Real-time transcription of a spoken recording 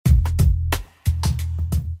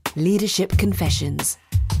Leadership Confessions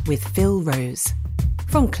with Phil Rose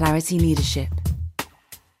from Clarity Leadership.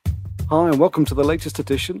 Hi, and welcome to the latest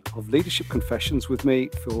edition of Leadership Confessions with me,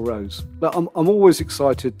 Phil Rose. Now, I'm always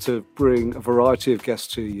excited to bring a variety of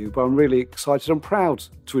guests to you, but I'm really excited and proud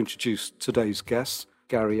to introduce today's guest,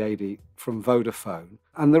 Gary Adey from Vodafone.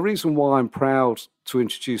 And the reason why I'm proud to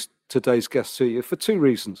introduce today's guest to you for two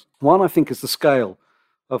reasons. One, I think, is the scale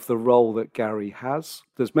of the role that Gary has.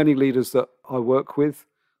 There's many leaders that I work with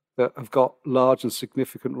that have got large and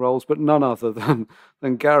significant roles, but none other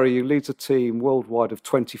than Gary, who leads a team worldwide of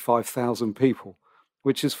 25,000 people,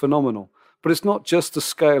 which is phenomenal. But it's not just the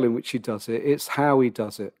scale in which he does it, it's how he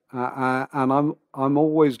does it. And I'm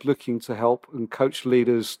always looking to help and coach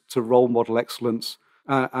leaders to role model excellence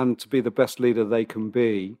and to be the best leader they can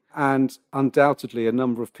be. And undoubtedly, a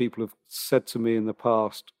number of people have said to me in the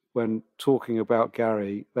past, when talking about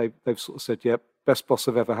Gary, they've sort of said, yep, best boss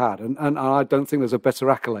I've ever had. And I don't think there's a better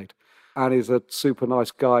accolade. And he's a super nice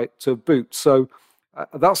guy to boot. So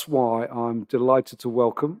that's why I'm delighted to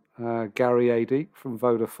welcome Gary Adey from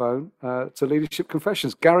Vodafone to Leadership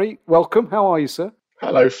Confessions. Gary, welcome. How are you, sir?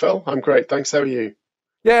 Hello, Phil. I'm great. Thanks. How are you?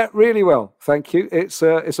 Yeah, really well. Thank you. It's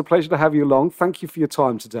a pleasure to have you along. Thank you for your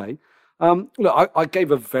time today. Look, I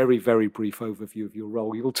gave a very, very brief overview of your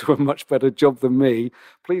role. You'll do a much better job than me.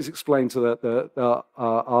 Please explain to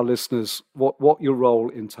our listeners what your role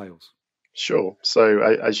entails. Sure. So,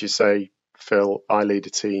 as you say, Phil, I lead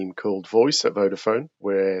a team called Voice at Vodafone.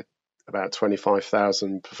 We're about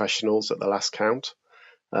 25,000 professionals at the last count,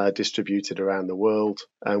 distributed around the world,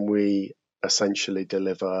 and we essentially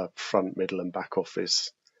deliver front, middle, and back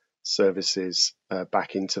office services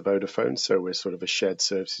back into Vodafone. So we're sort of a shared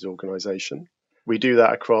services organization. We do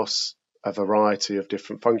that across a variety of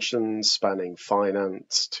different functions, spanning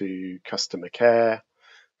finance to customer care,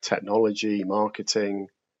 technology, marketing,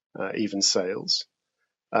 even sales.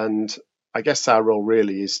 And I guess our role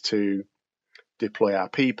really is to deploy our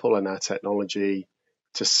people and our technology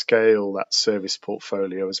to scale that service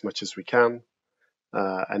portfolio as much as we can.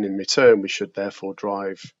 And in return, we should therefore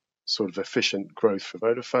drive sort of efficient growth for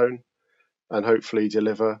Vodafone and hopefully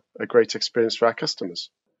deliver a great experience for our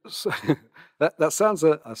customers. So, that sounds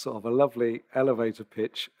a sort of a lovely elevator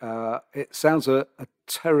pitch. It sounds a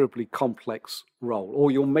terribly complex role,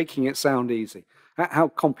 or you're making it sound easy. How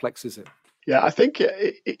complex is it? Yeah, I think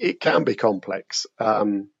it can be complex. I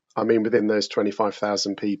mean, within those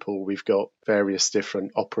 25,000 people, we've got various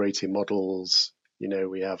different operating models. You know,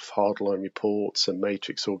 we have hardline reports and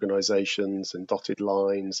matrix organizations and dotted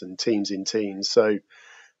lines and teams in teams. So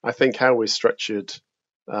I think how we're structured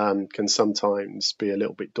can sometimes be a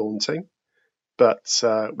little bit daunting, but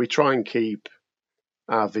we try and keep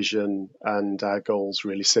our vision and our goals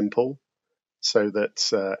really simple so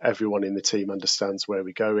that everyone in the team understands where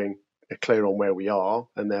we're going, are clear on where we are,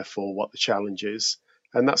 and therefore what the challenge is.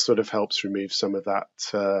 And that sort of helps remove some of that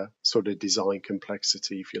sort of design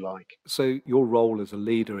complexity, if you like. So your role as a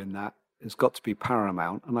leader in that has got to be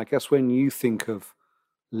paramount. And I guess when you think of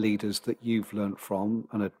leaders that you've learnt from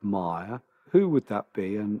and admire, who would that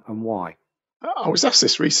be and why? I was asked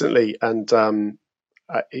this recently, and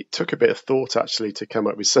it took a bit of thought actually to come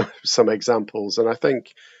up with some examples. And I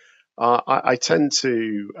think I tend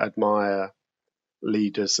to admire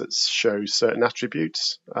leaders that show certain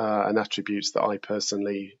attributes and attributes that I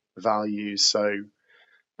personally value. So,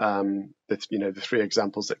 the three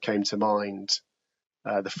examples that came to mind,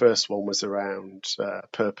 the first one was around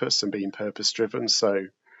purpose and being purpose driven. So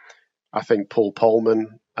I think Paul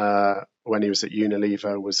Polman, when he was at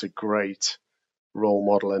Unilever, was a great role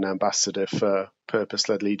model and ambassador for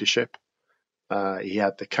purpose-led leadership. He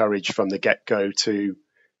had the courage from the get-go to,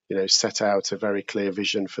 set out a very clear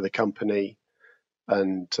vision for the company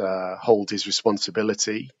and hold his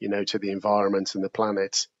responsibility, to the environment and the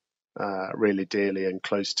planet really dearly and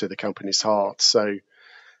close to the company's heart. So,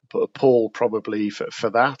 but Paul probably for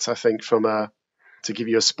that, I think to give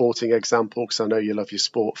you a sporting example, because I know you love your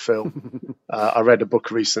sport, Phil. I read a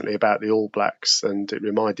book recently about the All Blacks, and it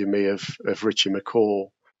reminded me of Richie McCaw.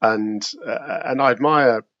 And I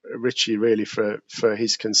admire Richie really for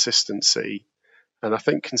his consistency. And I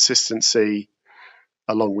think consistency,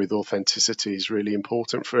 along with authenticity, is really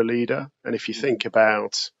important for a leader. And if you think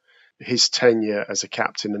about his tenure as a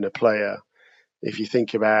captain and a player, if you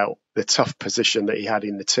think about the tough position that he had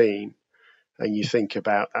in the team, and you think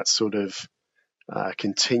about that sort of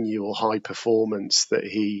continual high performance that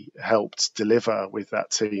he helped deliver with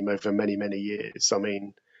that team over many, many years. I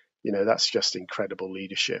mean, that's just incredible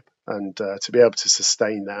leadership. And to be able to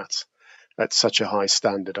sustain that at such a high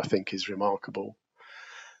standard, I think is remarkable.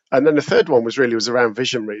 And then the third one was around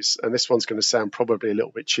visionaries. And this one's going to sound probably a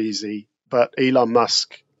little bit cheesy, but Elon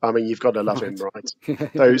Musk I mean, you've got to love him, Right.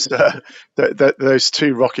 right? Those those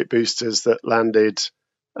two rocket boosters that landed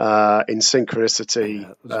in synchronicity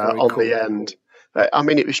Yeah, it was very on the cool. end. I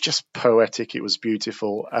mean, it was just poetic. It was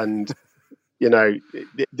beautiful, and the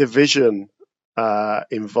vision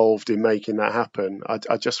involved in making that happen.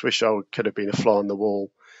 I just wish I could have been a fly on the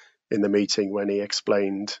wall in the meeting when he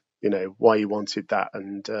explained, why he wanted that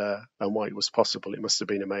and why it was possible. It must have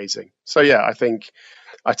been amazing. So yeah, I think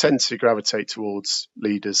I tend to gravitate towards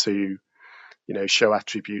leaders who, show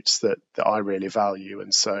attributes that I really value.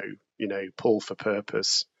 And so, Paul for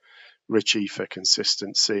purpose, Richie for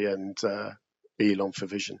consistency, and Elon for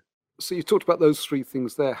vision. So you talked about those three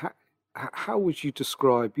things there. How would you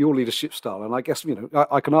describe your leadership style? And I guess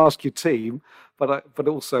I can ask your team, but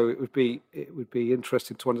also it would be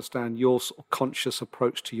interesting to understand your sort of conscious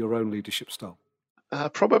approach to your own leadership style.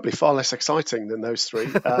 Probably far less exciting than those three.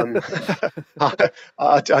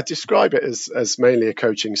 I describe it as mainly a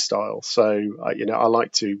coaching style. So, I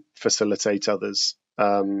like to facilitate others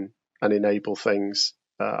and enable things.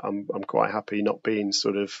 I'm quite happy not being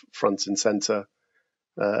sort of front and center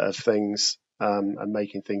of things and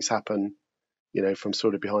making things happen, from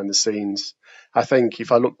sort of behind the scenes. I think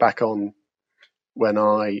if I look back on when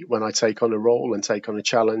I take on a role and take on a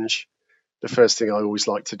challenge, the first thing I always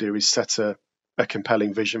like to do is set a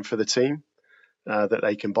compelling vision for the team that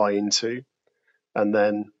they can buy into, and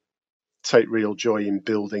then take real joy in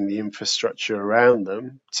building the infrastructure around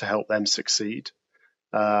them to help them succeed,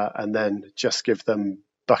 and then just give them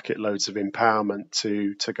bucket loads of empowerment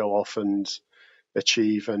to go off and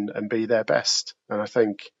achieve and be their best. And I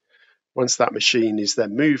think once that machine is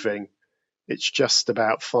then moving, it's just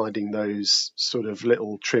about finding those sort of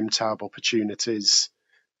little trim tab opportunities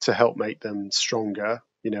to help make them stronger,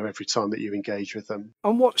 every time that you engage with them.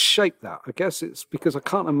 And what shaped that? I guess it's because I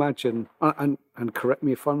can't imagine, and correct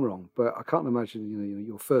me if I'm wrong, but I can't imagine,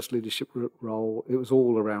 your first leadership role, it was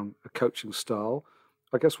all around a coaching style.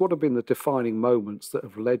 I guess what have been the defining moments that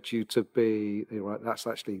have led you to be, right, that's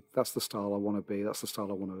the style I want to be, that's the style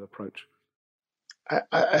I want to approach?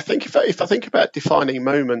 I think if I think about defining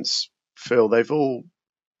moments, Phil, they've all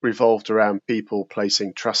revolved around people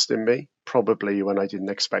placing trust in me, probably when I didn't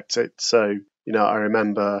expect it. So, I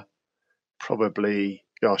remember probably,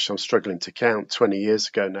 gosh, I'm struggling to count, 20 years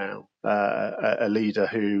ago now, a leader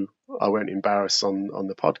who I won't embarrass on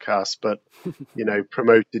the podcast, but,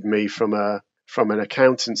 promoted me from an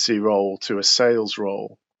accountancy role to a sales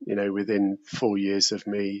role, within 4 years of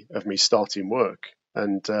me starting work.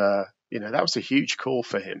 And, that was a huge call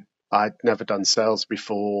for him. I'd never done sales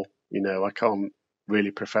before. I can't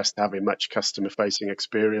really profess to having much customer facing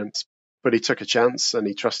experience, but he took a chance and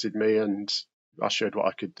he trusted me, and I showed what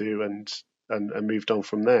I could do and moved on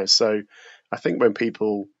from there. So I think when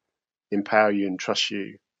people empower you and trust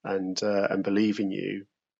you and believe in you,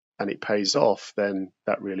 and it pays off, then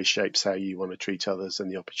that really shapes how you want to treat others and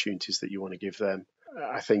the opportunities that you want to give them.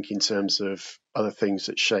 I think in terms of other things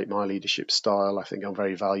that shape my leadership style, I think I'm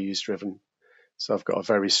very values driven. So I've got a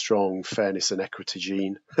very strong fairness and equity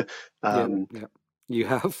gene. Yeah, you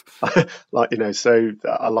have. So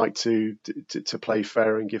I like to play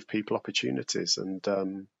fair and give people opportunities. And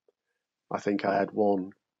I think I had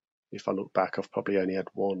one, if I look back, I've probably only had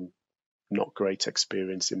one not great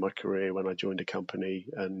experience in my career when I joined a company,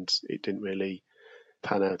 and it didn't really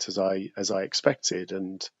pan out as I expected.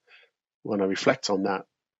 And when I reflect on that,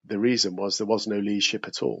 the reason was there was no leadership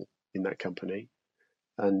at all in that company.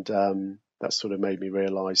 And that sort of made me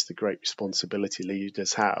realize the great responsibility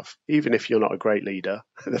leaders have. Even if you're not a great leader,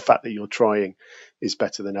 the fact that you're trying is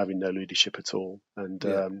better than having no leadership at all. And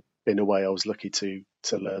in a way, I was lucky to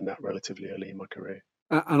learn that relatively early in my career.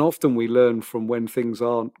 And often we learn from when things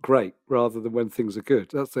aren't great rather than when things are good.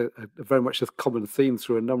 That's a very much a common theme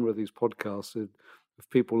through a number of these podcasts of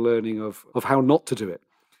people learning of how not to do it.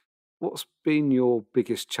 What's been your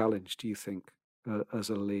biggest challenge, do you think, as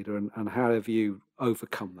a leader, and how have you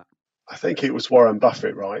overcome that? I think it was Warren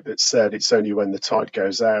Buffett, right, that said it's only when the tide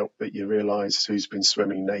goes out that you realise who's been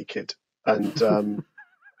swimming naked. And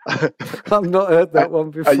I've not heard that one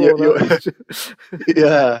before.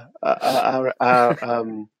 Yeah,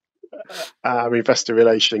 our investor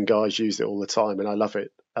relation guys use it all the time, and I love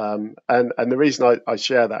it. And the reason I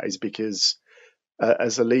share that is because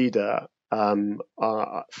as a leader,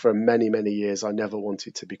 for many years, I never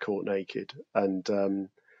wanted to be caught naked. And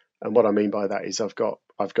what I mean by that is I've got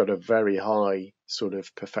a very high sort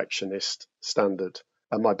of perfectionist standard,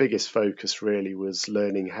 and my biggest focus really was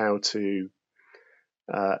learning how to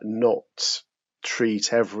not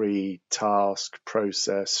treat every task,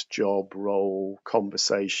 process, job, role,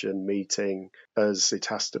 conversation, meeting as it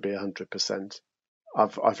has to be 100%.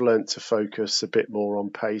 I've learned to focus a bit more on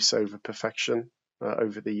pace over perfection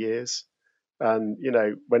over the years. And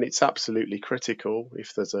when it's absolutely critical,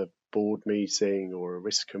 if there's a board meeting or a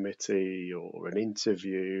risk committee or an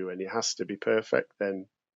interview and it has to be perfect, then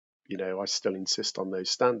I still insist on those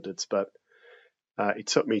standards. But it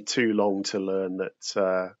took me too long to learn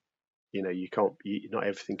that you can't. Not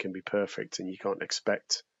everything can be perfect, and you can't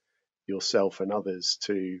expect yourself and others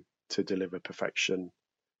to deliver perfection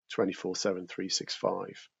 24/7,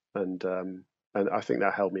 365. And I think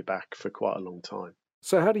that held me back for quite a long time.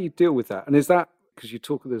 So how do you deal with that? And is that because you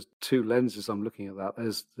talk, there's two lenses I'm looking at that.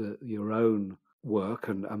 There's your own work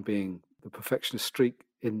and being the perfectionist streak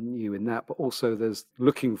in you in that, but also there's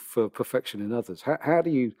looking for perfection in others. How do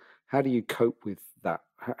you cope with that?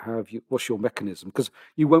 How have you? What's your mechanism? Because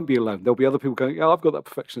you won't be alone. There'll be other people going, "Oh, I've got that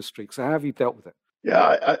perfectionist streak." So how have you dealt with it?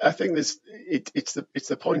 Yeah, I think it's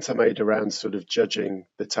the point I made around sort of judging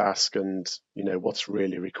the task and what's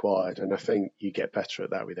really required, and I think you get better at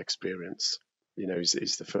that with experience.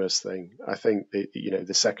 Is the first thing. I think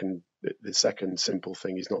the second simple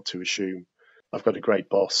thing is not to assume. I've got a great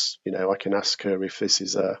boss. I can ask her if this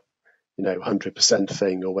is a 100%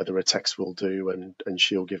 thing or whether a text will do, and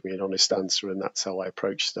she'll give me an honest answer, and that's how I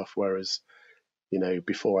approach stuff. Whereas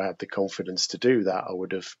before I had the confidence to do that, I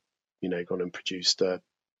would have gone and produced a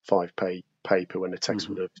 5-page paper when a text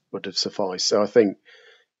would have sufficed. So I think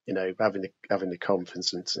having the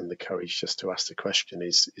confidence and the courage just to ask the question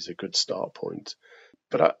is a good start point.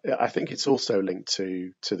 But I think it's also linked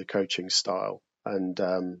to the coaching style, and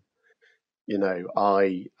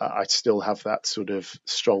I still have that sort of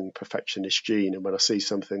strong perfectionist gene, and when I see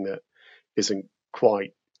something that isn't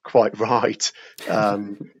quite right,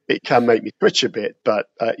 it can make me twitch a bit. But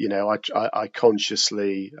I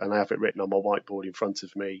consciously, and I have it written on my whiteboard in front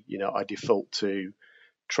of me, I default to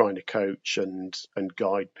trying to coach and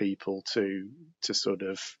guide people to sort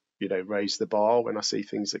of raise the bar when I see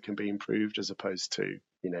things that can be improved, as opposed to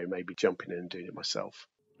maybe jumping in and doing it myself.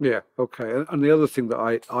 Yeah, okay. And the other thing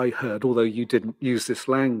that I heard, although you didn't use this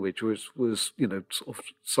language, was sort of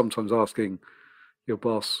sometimes asking your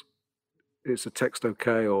boss, is the text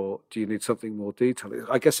okay, or do you need something more detailed?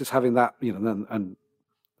 I guess it's having that, and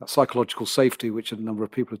that psychological safety, which a number of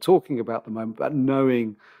people are talking about at the moment, but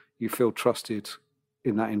knowing you feel trusted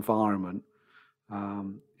in that environment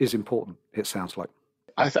is important, it sounds like.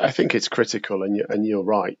 I think it's critical, and you're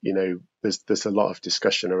right. There's a lot of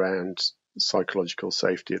discussion around psychological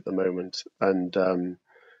safety at the moment, and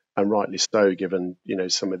rightly so, given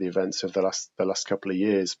some of the events of the last couple of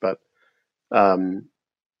years. But 5-10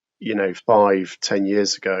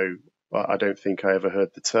 years ago, I don't think I ever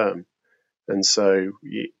heard the term, and so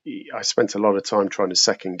I spent a lot of time trying to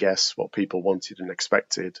second guess what people wanted and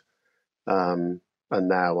expected. And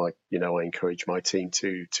now I encourage my team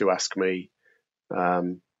to ask me.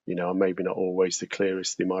 I'm maybe not always the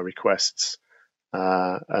clearest in my requests,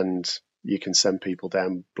 and you can send people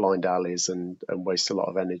down blind alleys and waste a lot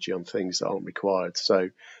of energy on things that aren't required. So,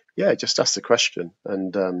 yeah, just ask the question,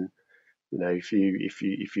 and if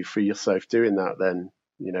you free yourself doing that, then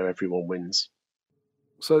everyone wins.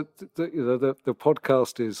 So the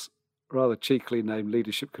podcast is rather cheekily named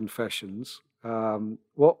Leadership Confessions.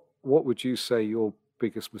 What would you say your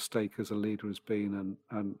biggest mistake as a leader has been,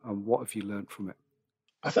 and what have you learned from it?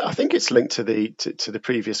 I think it's linked to the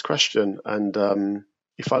previous question, and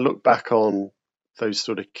if I look back on those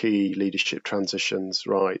sort of key leadership transitions,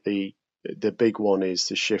 right, the big one is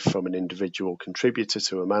the shift from an individual contributor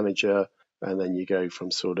to a manager, and then you go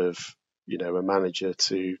from sort of a manager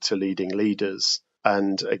to leading leaders.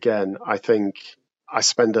 And again, I think I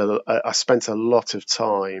spent a lot of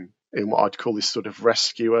time in what I'd call this sort of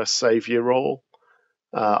rescuer savior role.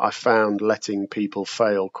 I found letting people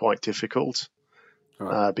fail quite difficult.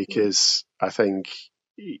 Because I think,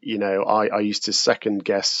 I used to second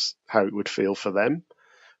guess how it would feel for them.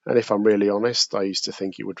 And if I'm really honest, I used to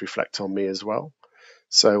think it would reflect on me as well.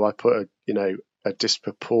 So I put a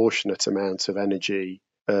disproportionate amount of energy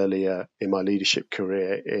earlier in my leadership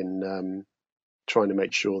career in trying to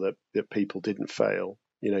make sure that people didn't fail,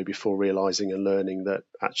 before realizing and learning that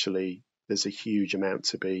actually there's a huge amount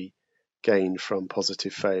to be gained from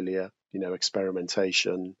positive failure,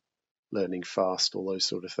 experimentation, learning fast, all those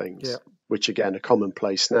sort of things, which again are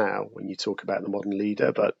commonplace now when you talk about the modern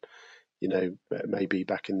leader, but maybe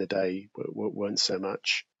back in the day weren't so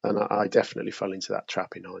much. And I definitely fell into that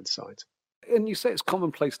trap in hindsight. And you say it's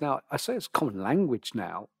commonplace now. I say it's common language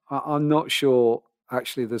now. I'm not sure.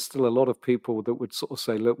 Actually, there's still a lot of people that would sort of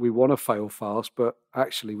say, "Look, we want to fail fast, but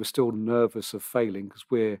actually, we're still nervous of failing because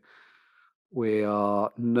we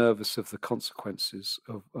are nervous of the consequences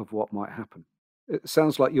of what might happen." It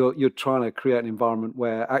sounds like you're trying to create an environment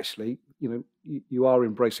where actually, you are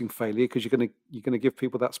embracing failure because you're gonna give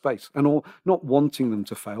people that space, and or not wanting them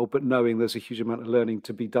to fail, but knowing there's a huge amount of learning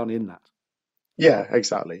to be done in that. Yeah,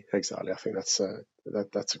 exactly, exactly. I think that's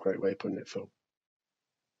a great way of putting it, Phil.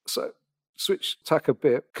 So switch tack a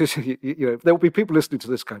bit because there will be people listening to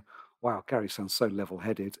this going, "Wow, Gary sounds so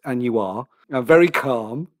level-headed," and you are very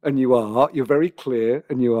calm, and you're very clear,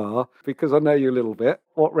 and you are because I know you a little bit.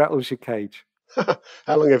 What rattles your cage?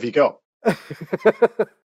 How long have you got?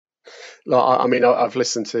 Like, I mean, I've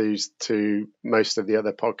listened to most of the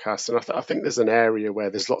other podcasts, and I think there's an area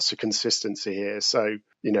where there's lots of consistency here. So,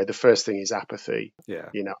 the first thing is apathy. Yeah.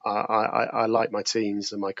 I like my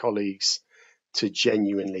teams and my colleagues to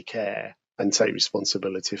genuinely care and take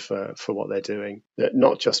responsibility for what they're doing,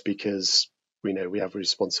 not just because we have a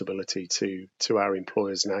responsibility to our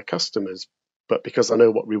employers and our customers, but because I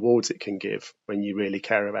know what rewards it can give when you really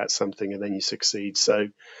care about something and then you succeed. So,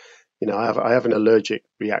 I have an allergic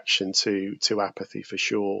reaction to apathy for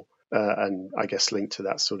sure, and I guess linked to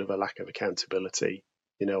that sort of a lack of accountability.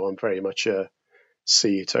 I'm very much a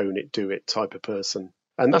see it, own it, do it type of person,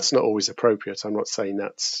 and that's not always appropriate. I'm not saying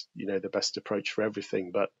that's the best approach for everything,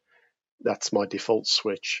 but that's my default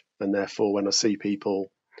switch, and therefore when I see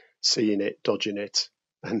people seeing it, dodging it,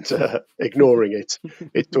 and ignoring it,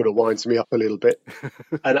 it sort of winds me up a little bit.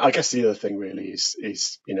 And I guess the other thing really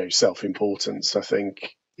is self-importance. I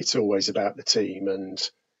think it's always about the team, and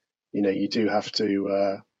you do have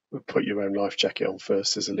to put your own life jacket on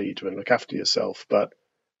first as a leader and look after yourself. But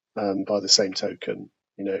by the same token,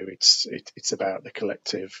 it's about the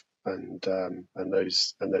collective and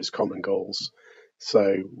those common goals.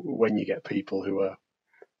 So when you get people who are,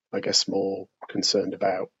 I guess, more concerned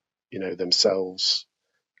about themselves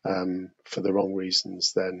for the wrong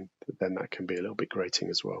reasons, then that can be a little bit grating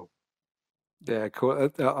as well. Yeah,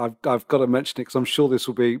 cool. I've got to mention it because I'm sure this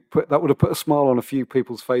will that would have put a smile on a few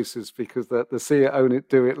people's faces because the see it, own it,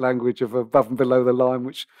 do it language of above and below the line,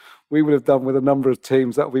 which we would have done with a number of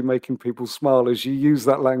teams, that will be making people smile as you use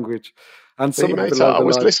that language. And some mate, I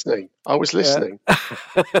was listening. I was listening.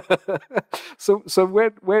 So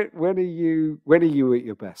when are you at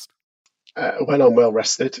your best? When I'm well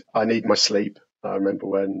rested. I need my sleep. I remember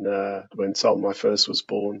when Tom, my first, was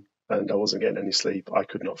born, and I wasn't getting any sleep. I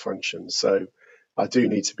could not function. So I do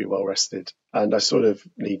need to be well rested, and I sort of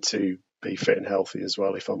need to be fit and healthy as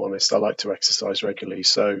well. If I'm honest, I like to exercise regularly.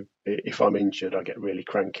 So if I'm injured, I get really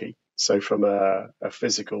cranky. So from a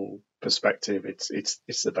physical perspective,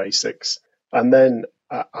 it's the basics. And then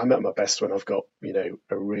I'm at my best when I've got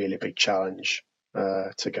a really big challenge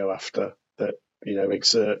to go after that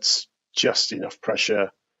exerts just enough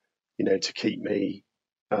pressure to keep me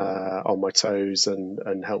on my toes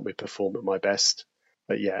and help me perform at my best.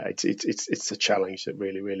 But yeah, it's the challenge that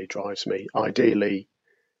really drives me. Ideally,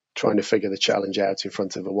 trying to figure the challenge out in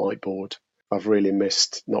front of a whiteboard. I've really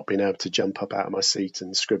missed not being able to jump up out of my seat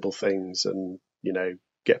and scribble things and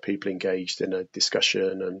get people engaged in a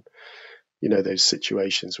discussion, and those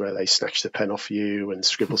situations where they snatch the pen off you and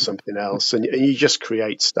scribble something else, and you just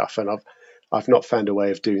create stuff. And I've not found a way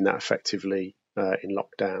of doing that effectively in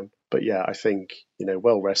lockdown. But yeah, I think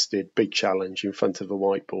well rested, big challenge in front of a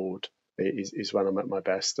whiteboard is when I'm at my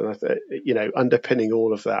best. And underpinning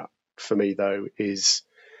all of that for me though is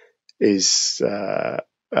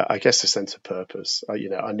I guess a sense of purpose.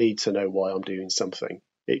 I need to know why I'm doing something.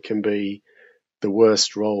 It can be the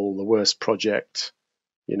worst role, the worst project,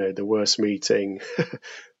 the worst meeting,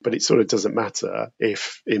 but it sort of doesn't matter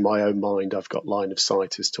if in my own mind I've got line of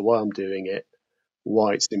sight as to why I'm doing it,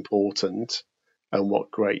 why it's important, and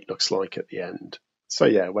what great looks like at the end. So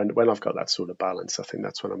yeah, when I've got that sort of balance, I think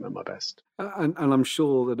that's when I'm at my best. And I'm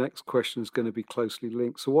sure the next question is going to be closely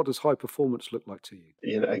linked. So what does high performance look like to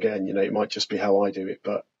you? Again, it might just be how I do it,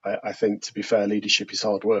 but I think, to be fair, leadership is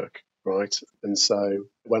hard work, right? And so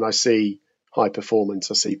when I see high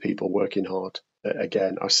performance, I see people working hard.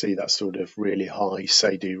 Again, I see that sort of really high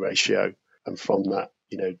say-do ratio, and from that,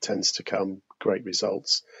 tends to come great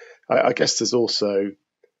results. I guess there's also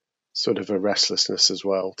sort of a restlessness as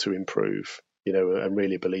well to improve, and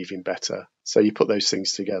really believing better. So you put those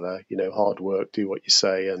things together, hard work, do what you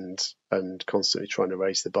say, and constantly trying to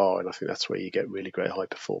raise the bar. And I think that's where you get really great high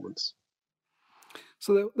performance.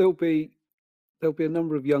 So there'll be a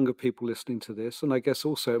number of younger people listening to this, and I guess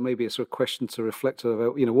also maybe it's a question to reflect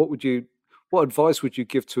about. What advice would you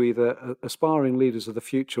give to either aspiring leaders of the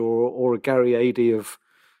future or a Gary Adey of,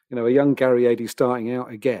 a young Gary Adey starting out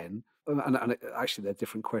again? And actually, they're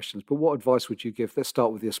different questions. But what advice would you give? Let's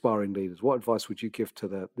start with the aspiring leaders. What advice would you give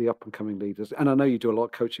to the up and coming leaders? And I know you do a lot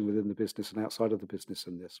of coaching within the business and outside of the business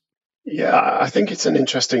in this. Yeah, I think it's an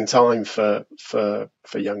interesting time for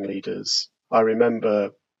young leaders. I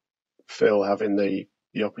remember Phil having the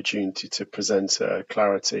opportunity to present a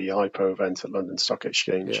Clarity Hypo event at London Stock Yeah.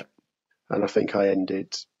 Exchange, and I think I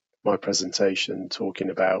ended my presentation talking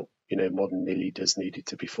about, modern leaders needed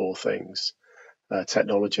to be four things: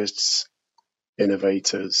 technologists,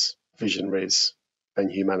 innovators, visionaries,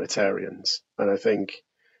 and humanitarians. And I think,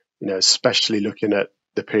 especially looking at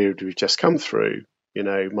the period we've just come through,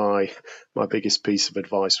 my biggest piece of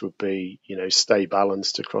advice would be, stay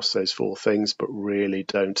balanced across those four things, but really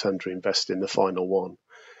don't underinvest in the final one,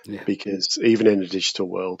 Yeah. because even in a digital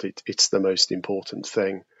world, it's the most important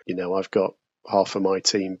thing. I've got half of my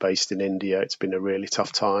team based in India. It's been a really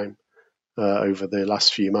tough time over the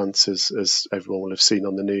last few months, as everyone will have seen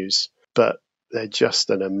on the news. But they're just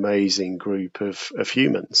an amazing group of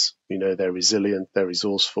humans. They're resilient, they're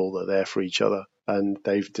resourceful, they're there for each other, and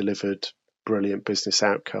they've delivered brilliant business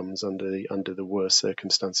outcomes under the worst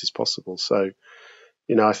circumstances possible. So,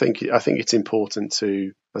 I think it's important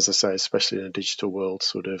to, as I say, especially in a digital world,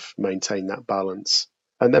 sort of maintain that balance,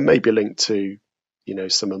 and then maybe linked to,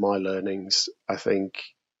 some of my learnings. I think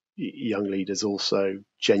young leaders also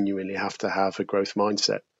genuinely have to have a growth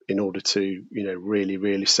mindset in order to, really,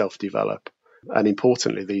 really self-develop, and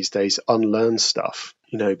importantly these days unlearn stuff.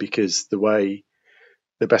 Because the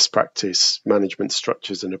best practice management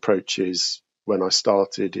structures and approaches when I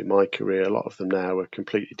started in my career, a lot of them now are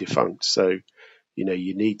completely defunct. So,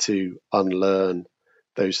 you need to unlearn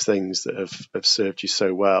those things that have served you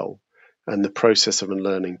so well. And the process of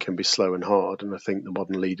unlearning can be slow and hard. And I think the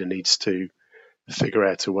modern leader needs to figure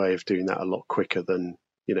out a way of doing that a lot quicker than,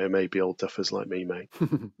 maybe old duffers like me may.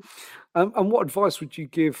 And what advice would you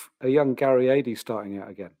give a young Gary Adey starting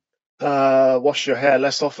out again? Wash your hair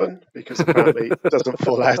less often, because apparently it doesn't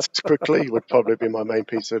fall out as quickly, would probably be my main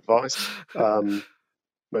piece of advice.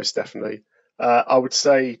 Most definitely. I would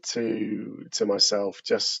say to myself,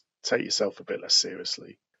 just take yourself a bit less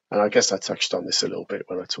seriously. And I guess I touched on this a little bit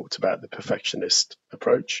when I talked about the perfectionist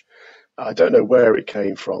approach. I don't know where it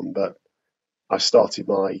came from, but I started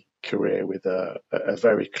my career with a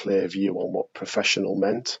very clear view on what professional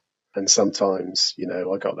meant. And sometimes,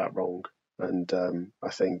 I got that wrong. And I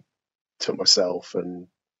think took myself and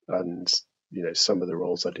some of the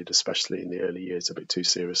roles I did, especially in the early years, a bit too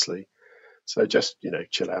seriously. So just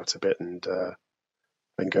chill out a bit and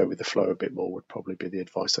go with the flow a bit more would probably be the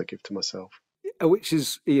advice I give to myself. Which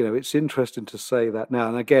is, it's interesting to say that now.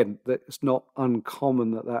 And again, that it's not uncommon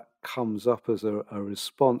that that comes up as a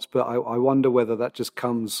response, but I wonder whether that just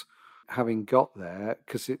comes having got there,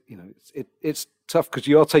 because it's tough because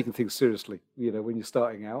you are taking things seriously, when you're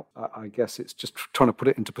starting out. I guess it's just trying to put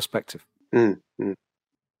it into perspective. Mm, mm.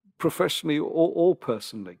 Professionally or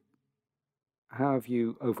personally, how have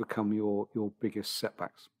you overcome your biggest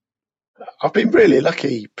setbacks? I've been really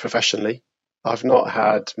lucky professionally. I've not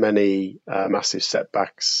had many massive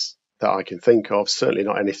setbacks that I can think of, certainly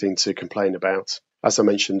not anything to complain about. As I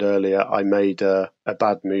mentioned earlier, I made a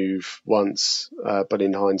bad move once, but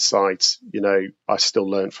in hindsight, I still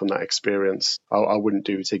learned from that experience. I wouldn't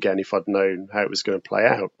do it again if I'd known how it was going to play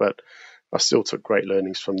out, but I still took great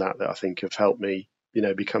learnings from that I think have helped me,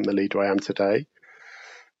 become the leader I am today.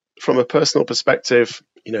 From a personal perspective,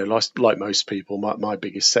 like most people, my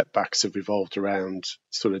biggest setbacks have revolved around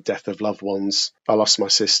sort of death of loved ones. I lost my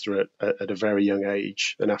sister at a very young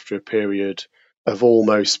age, and after a period of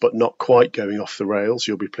almost but not quite going off the rails,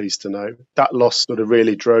 you'll be pleased to know, that loss sort of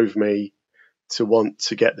really drove me to want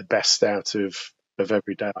to get the best out of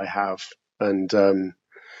every day I have. And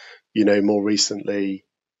more recently,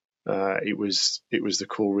 it was the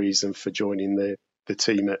core reason for joining the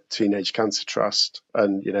team at Teenage Cancer Trust,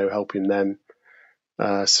 and helping them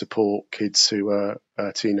support kids who are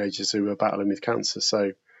teenagers who are battling with cancer.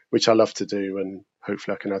 So, which I love to do, and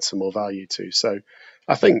hopefully I can add some more value to. So,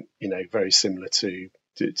 I think very similar to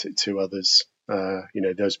others.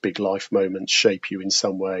 Those big life moments shape you in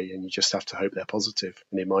some way, and you just have to hope they're positive.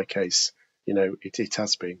 And in my case, it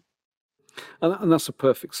has been. And that's a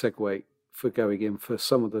perfect segue for going in for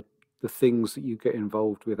some of the things that you get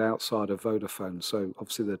involved with outside of Vodafone. So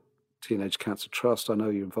obviously the Teenage Cancer Trust, I know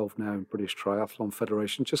you're involved now in British Triathlon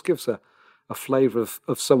Federation. Just give us a flavour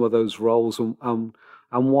of some of those roles and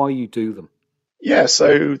why you do them. Yeah.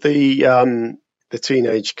 So the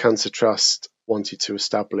Teenage Cancer Trust wanted to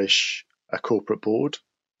establish a corporate board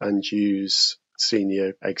and use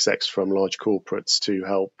senior execs from large corporates to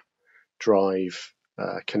help drive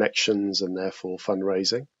connections and therefore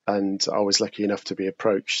fundraising. And I was lucky enough to be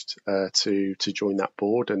approached to join that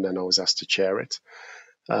board, and then I was asked to chair it.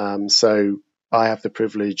 So I have the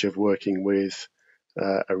privilege of working with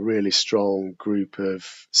a really strong group of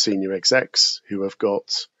senior execs who have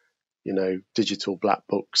got, digital black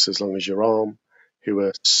books as long as your arm, who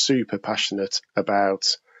are super passionate about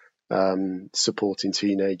supporting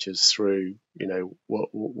teenagers through,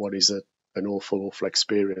 what is an awful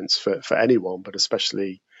experience for anyone, but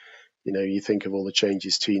especially, you think of all the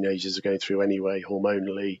changes teenagers are going through anyway,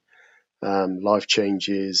 hormonally, life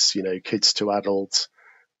changes, kids to adults,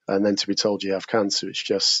 and then to be told you have cancer, it's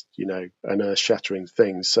just, an earth-shattering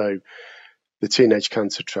thing. So the Teenage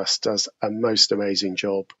Cancer Trust does a most amazing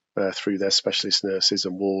job through their specialist nurses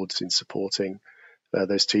and wards in supporting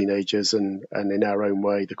those teenagers, and in our own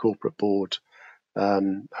way, the corporate board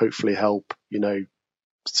hopefully help,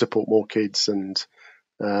 support more kids and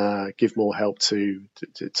give more help to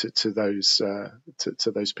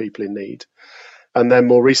those people in need. And then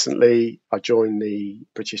more recently, I joined the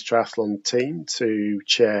British Triathlon team to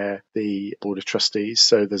chair the Board of Trustees.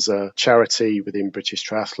 So there's a charity within British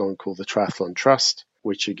Triathlon called the Triathlon Trust,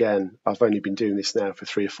 which again, I've only been doing this now for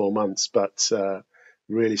 3 or 4 months, but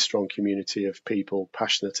really strong community of people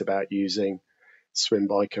passionate about using swim,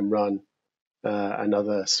 bike and run and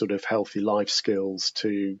other sort of healthy life skills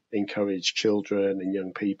to encourage children and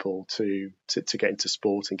young people to get into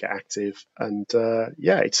sport and get active. And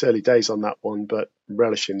it's early days on that one, but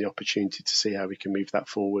relishing the opportunity to see how we can move that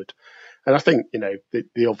forward. And I think,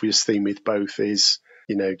 the obvious theme with both is,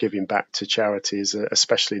 giving back to charities,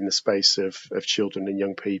 especially in the space of children and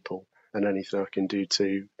young people. And anything I can do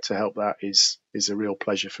to help that is a real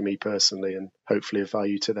pleasure for me personally, and hopefully of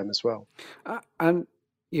value to them as well. And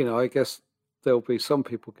I guess there'll be some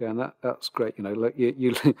people going, that's great. Like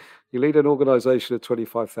you you lead an organisation of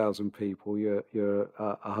 25,000 people. You're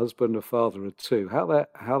a husband, a father of two. How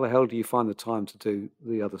the hell do you find the time to do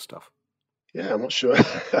the other stuff? Yeah, I'm not sure.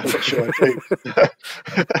 I'm not sure I do.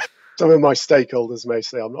 Some of my stakeholders may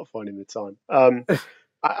say I'm not finding the time.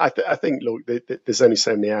 I think, look, there's only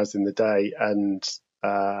so many hours in the day, and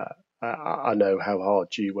I know how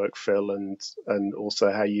hard you work, Phil, and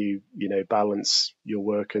also how you balance your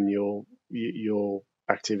work and your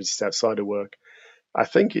activities outside of work. I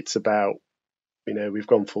think it's about, we've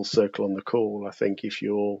gone full circle on the call. I think if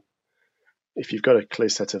you've got a clear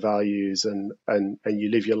set of values and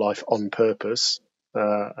you live your life on purpose,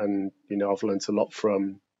 and I've learned a lot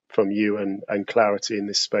from you and Clarity in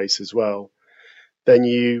this space as well, then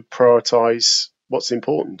you prioritize what's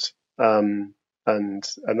important. And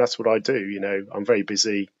that's what I do. I'm very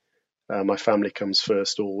busy. My family comes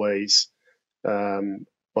first always.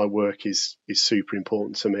 My work is super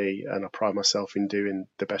important to me, and I pride myself in doing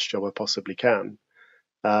the best job I possibly can.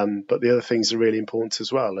 But the other things are really important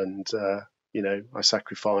as well. And, I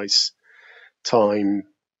sacrifice time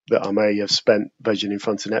that I may have spent vegging in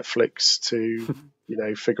front of Netflix to,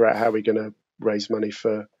 figure out how we're going to raise money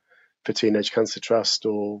for Teenage Cancer Trust,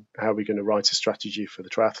 or how we're going to write a strategy for the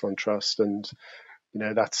Triathlon Trust. And,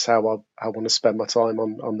 that's how I want to spend my time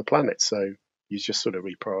on the planet. So you just sort of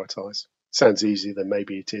reprioritize. Sounds easier than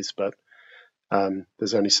maybe it is, but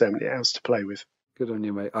there's only so many hours to play with. Good on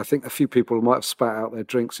you, mate. I think a few people might have spat out their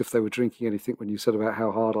drinks if they were drinking anything when you said about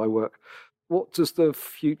how hard I work. What does the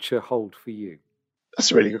future hold for you?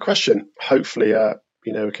 That's a really good question. Hopefully, a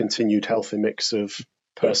continued healthy mix of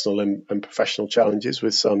personal and professional challenges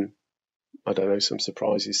with some, some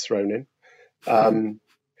surprises thrown in.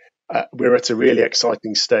 We're at a really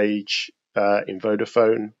exciting stage in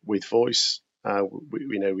Vodafone with voice.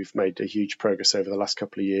 We've made a huge progress over the last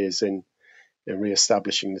couple of years in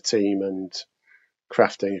re-establishing the team and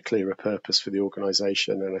crafting a clearer purpose for the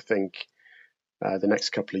organisation. And I think the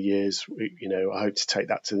next couple of years, I hope to take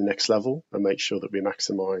that to the next level and make sure that we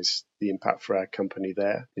maximise the impact for our company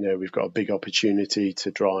there. We've got a big opportunity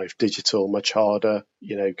to drive digital much harder.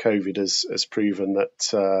 COVID has proven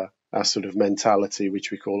that our sort of mentality,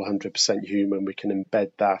 which we call 100% human, we can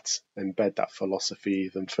embed that philosophy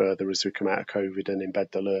even further as we come out of COVID and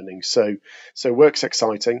embed the learning. So work's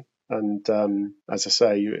exciting. And as I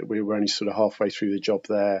say, we were only sort of halfway through the job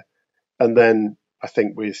there. And then I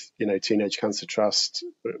think with, Teenage Cancer Trust,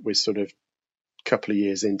 we're sort of a couple of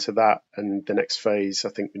years into that. And the next phase, I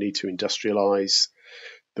think we need to industrialise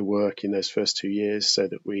the work in those first 2 years so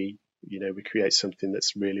that we create something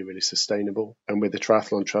that's really, really sustainable. And with the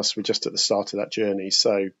Triathlon Trust, we're just at the start of that journey.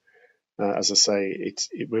 So, as I say,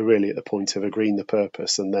 we're really at the point of agreeing the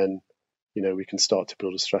purpose, and then, we can start to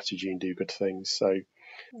build a strategy and do good things. So,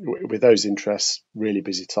 with those interests, really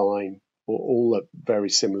busy time, all at very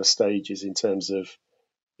similar stages in terms of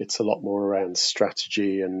it's a lot more around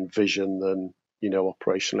strategy and vision than,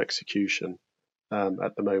 operational execution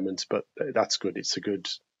at the moment. But that's good. It's a good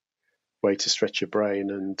way to stretch your brain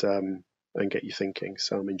and get you thinking.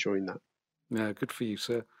 So I'm enjoying that. Yeah, good for you,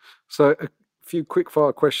 sir. So a few quick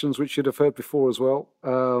fire questions, which you'd have heard before as well.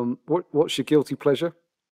 What's your guilty pleasure?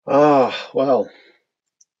 Well,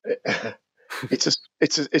 it's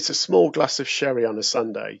a small glass of sherry on a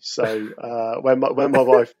Sunday. So when my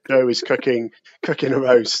wife Jo is cooking a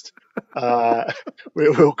roast,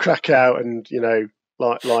 we'll crack out and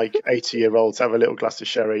like 80-year-olds have a little glass of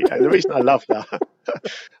sherry. And the reason I love that,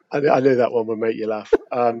 I knew that one would make you laugh.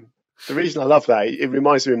 The reason I love that, it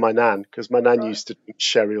reminds me of my nan, because my nan used to drink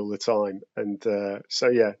sherry all the time, and so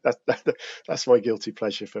yeah, that's my guilty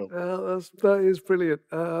pleasure, Phil. That is brilliant,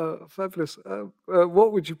 fabulous.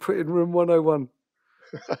 What would you put in room 101?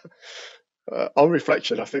 On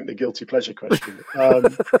reflection, I think the guilty pleasure question. I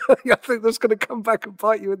think that's going to come back and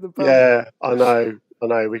bite you in the butt. Yeah, I know.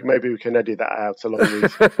 Maybe we can edit that out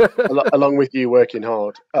along with you working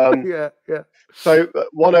hard. Yeah. So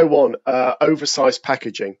 101, oversized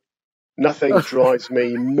packaging. Nothing drives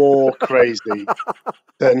me more crazy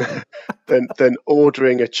than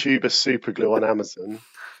ordering a tube of super glue on Amazon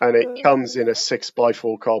and it comes in a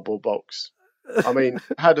 6x4 cardboard box. I mean,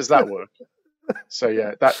 how does that work? So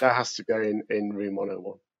yeah, that has to go in room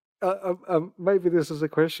 101. Maybe this is a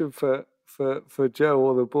question for Jo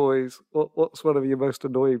or the boys. What's one of your most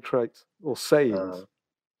annoying traits or sayings?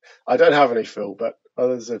 I don't have any, Phil, but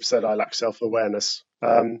others have said I lack self-awareness.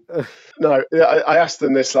 No, I asked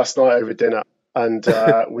them this last night over dinner, and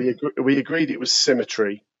we agreed it was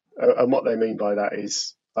symmetry. And what they mean by that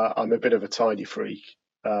is I'm a bit of a tidy freak,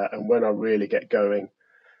 and when I really get going,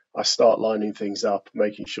 I start lining things up,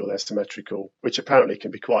 making sure they're symmetrical, which apparently can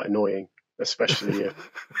be quite annoying, especially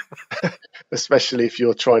if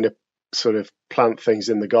you're trying to sort of plant things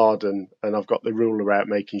in the garden, and I've got the rule about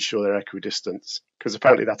making sure they're equidistant, because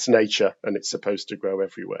apparently that's nature and it's supposed to grow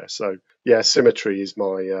everywhere. So yeah, symmetry is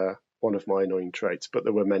my one of my annoying traits, but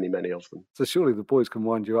there were many of them. So surely the boys can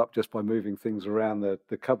wind you up just by moving things around the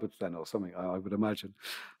cupboards then, or something, I would imagine.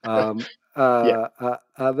 Yeah.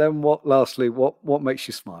 Then lastly, what makes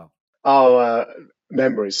you smile?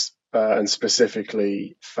 Memories, and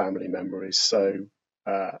specifically family memories. So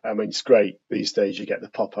I mean, it's great these days. You get the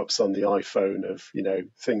pop-ups on the iPhone of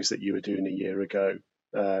things that you were doing a year ago,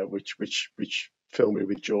 which fill me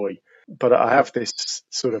with joy. But I have this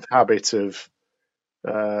sort of habit of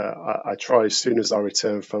I try, as soon as I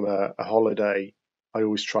return from a holiday, I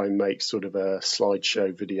always try and make sort of a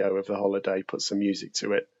slideshow video of the holiday, put some music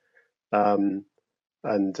to it, and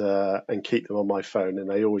keep them on my phone, and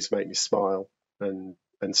they always make me smile and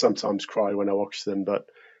sometimes cry when I watch them. But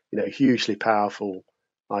hugely powerful.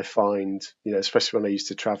 I find, especially when I used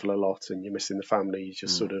to travel a lot and you're missing the family, you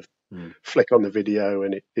just sort of flick on the video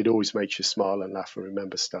and it always makes you smile and laugh and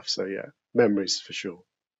remember stuff. So yeah, memories for sure.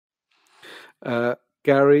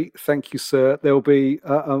 Gary, thank you, sir. There'll be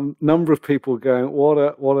a number of people going, what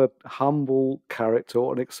a humble character,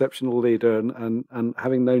 what an exceptional leader, and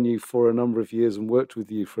having known you for a number of years and worked with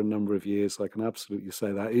you for a number of years, I can absolutely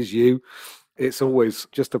say that is you. It's always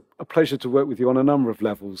just a pleasure to work with you on a number of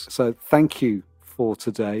levels. So thank you for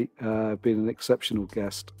today, being an exceptional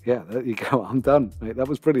guest. Yeah, there you go. I'm done, mate. That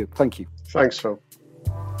was brilliant. Thank you. Thanks, Phil.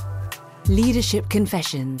 Leadership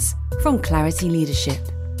Confessions from Clarity Leadership.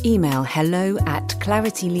 Email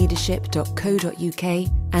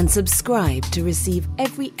hello@clarityleadership.co.uk and subscribe to receive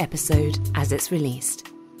every episode as it's released.